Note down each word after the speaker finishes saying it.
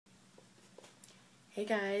Hey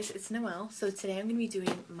guys, it's Noel. So today I'm going to be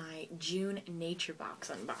doing my June Naturebox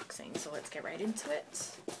unboxing. So let's get right into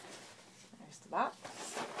it. There's the box.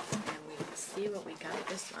 And we'll see what we got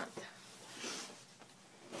this month.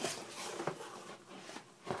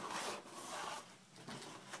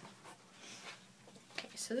 Okay,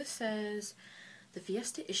 so this says, the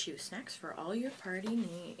Fiesta issue, snacks for all your party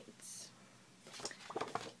needs.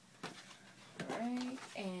 Alright,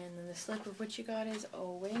 and then the slip of what you got is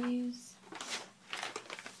always...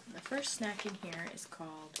 The first snack in here is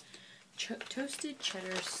called Toasted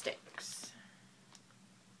Cheddar Sticks.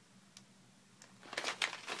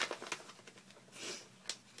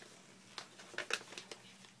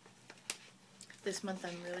 This month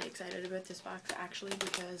I'm really excited about this box actually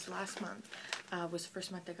because last month was the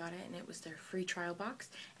first month I got it and it was their free trial box,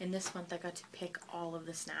 and this month I got to pick all of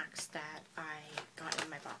the snacks that I got in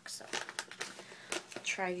my box. So I'll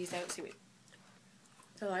try these out, see what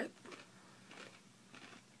they're like.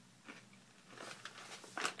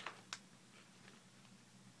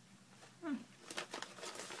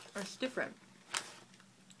 It's different.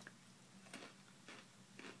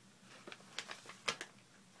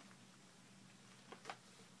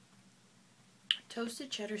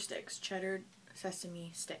 Toasted cheddar sticks, cheddar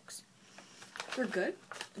sesame sticks. They're good.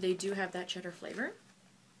 They do have that cheddar flavor,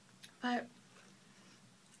 but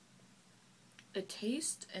the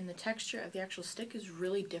taste and the texture of the actual stick is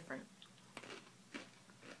really different.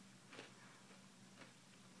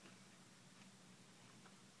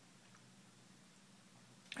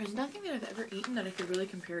 There's nothing that I've ever eaten that I could really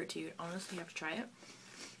compare it to. You'd honestly have to try it.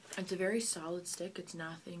 It's a very solid stick. It's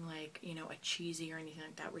nothing like, you know, a cheesy or anything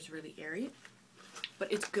like that. It was really airy.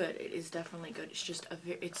 But it's good. It is definitely good. It's just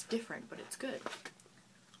it's different, but it's good.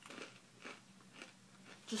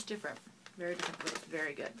 Just different. Very different, but it's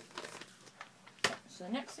very good. Okay, so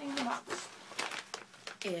the next thing in the box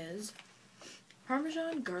is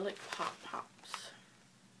Parmesan Garlic Pop Pops.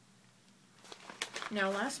 Now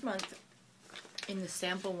last month, in the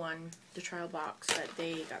sample one, the trial box that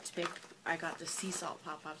they got to pick, I got the sea salt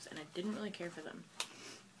pop-pops and I didn't really care for them.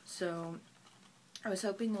 So I was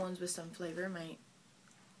hoping the ones with some flavor might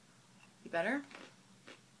be better.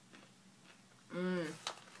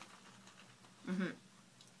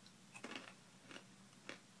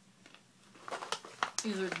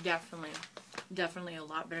 These are definitely a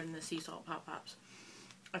lot better than the sea salt pop-pops.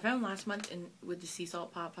 I found last month with the sea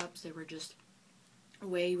salt pop-pops, they were just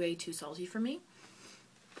way too salty for me.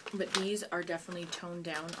 But these are definitely toned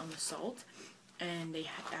down on the salt, and they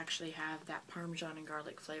actually have that Parmesan and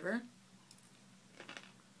garlic flavor.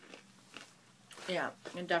 Yeah,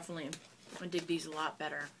 and definitely, I dig these a lot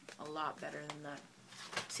better than the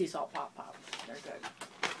sea salt pop pop. They're good.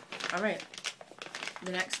 All right,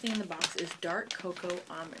 the next thing in the box is dark cocoa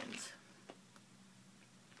almonds.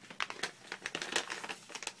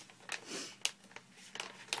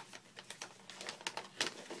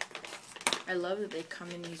 I love that they come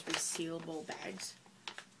in these resealable bags.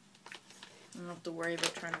 I don't have to worry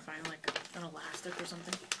about trying to find like an elastic or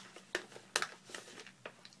something.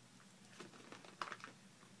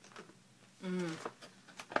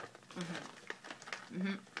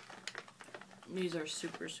 These are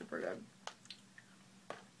super good.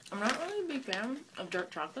 I'm not really a big fan of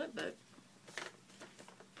dark chocolate, but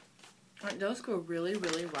it does go really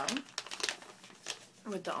well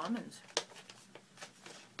with the almonds.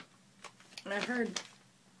 And I've heard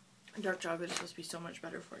dark chocolate is supposed to be so much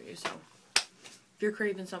better for you, so if you're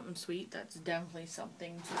craving something sweet, that's definitely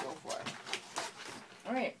something to go for.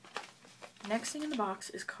 Alright, next thing in the box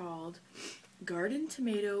is called Garden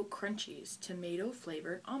Tomato Crunchies Tomato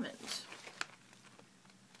Flavored Almonds.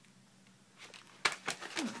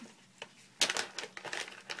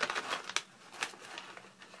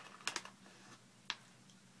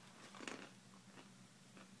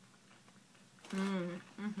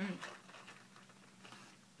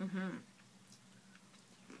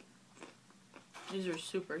 These are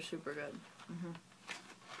super good.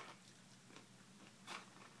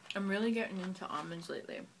 I'm really getting into almonds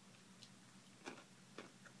lately.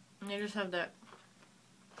 And they just have that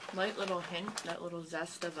light little hint, that little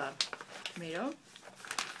zest of a tomato.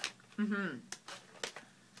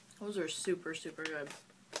 Those are super good.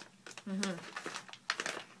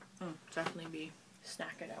 I'll definitely be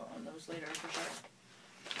snacking out on those later for sure.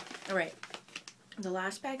 Alright, the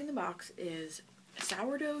last bag in the box is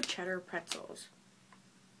sourdough cheddar pretzels.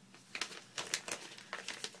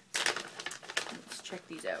 Let's check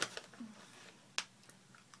these out.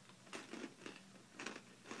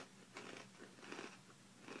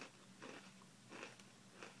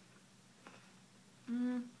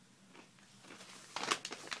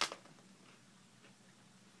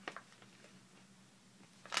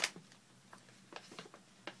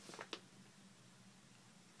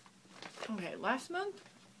 Okay, last month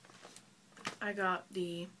I got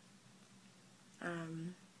the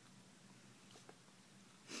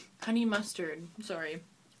honey mustard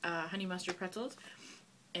pretzels,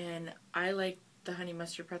 and I like the honey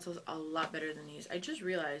mustard pretzels a lot better than these. I just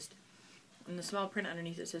realized in the small print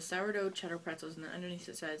underneath it says sourdough cheddar pretzels, and then underneath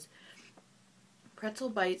it says pretzel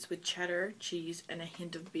bites with cheddar, cheese, and a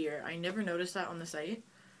hint of beer. I never noticed that on the site.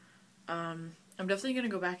 I'm definitely going to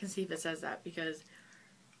go back and see if it says that, because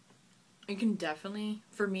you can definitely,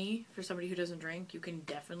 for me, for somebody who doesn't drink, you can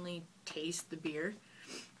definitely taste the beer.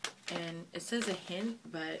 And it says a hint,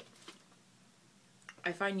 but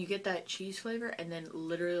I find you get that cheese flavor, and then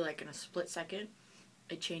literally like in a split second,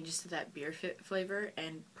 it changes to that beer flavor.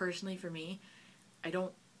 And personally for me, I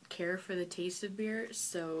don't care for the taste of beer,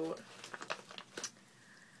 so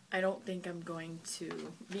I don't think I'm going to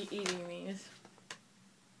be eating these.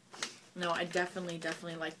 No, I definitely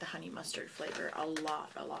like the honey mustard flavor a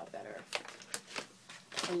lot better.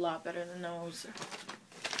 A lot better than those.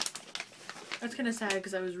 That's kind of sad,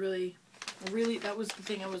 because I was really, that was the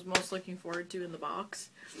thing I was most looking forward to in the box.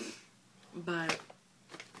 But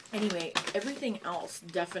anyway, everything else,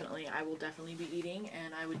 definitely, I will definitely be eating,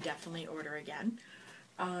 and I would definitely order again.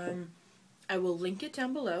 I will link it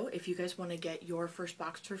down below if you guys want to get your first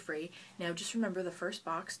box for free. Now, just remember, the first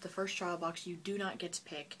trial box, you do not get to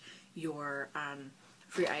pick your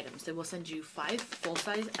free items. They will send you 5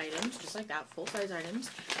 full-size items, just like that, full-size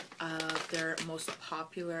items of their most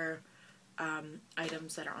popular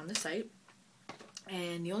items that are on the site.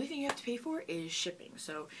 And the only thing you have to pay for is shipping.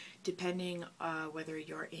 So depending whether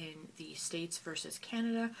you're in the States versus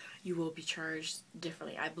Canada, you will be charged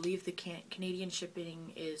differently. I believe the Canadian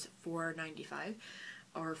shipping is $4.95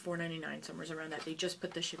 or $4.99, somewhere around that. They just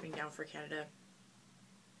put the shipping down for Canada.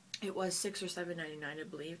 It was $6 or $7.99, I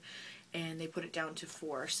believe, and they put it down to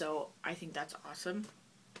 $4. So I think that's awesome.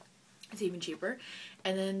 It's even cheaper.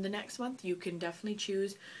 And then the next month, you can definitely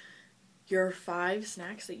choose your 5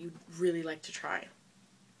 snacks that you'd really like to try.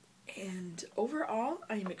 And overall,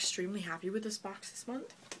 I am extremely happy with this box this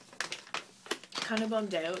month. Kind of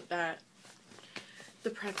bummed out that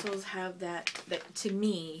the pretzels have that to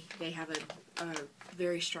me, they have a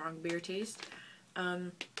very strong beer taste.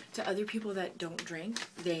 To other people that don't drink,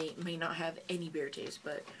 they may not have any beer taste,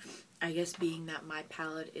 but I guess being that my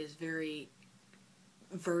palate is very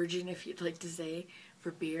virgin, if you'd like to say,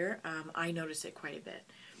 for beer, I notice it quite a bit.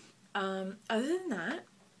 Other than that,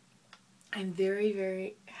 I'm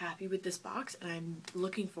very happy with this box, and I'm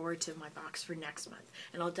looking forward to my box for next month,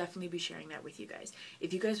 and I'll definitely be sharing that with you guys.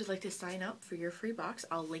 If you guys would like to sign up for your free box,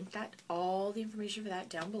 I'll link all the information for that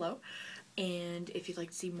down below. And if you'd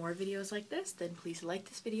like to see more videos like this, then please like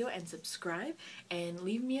this video and subscribe, and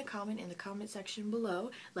leave me a comment in the comment section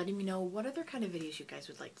below letting me know what other kind of videos you guys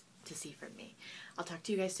would like to see from me. I'll talk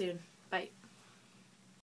to you guys soon. Bye.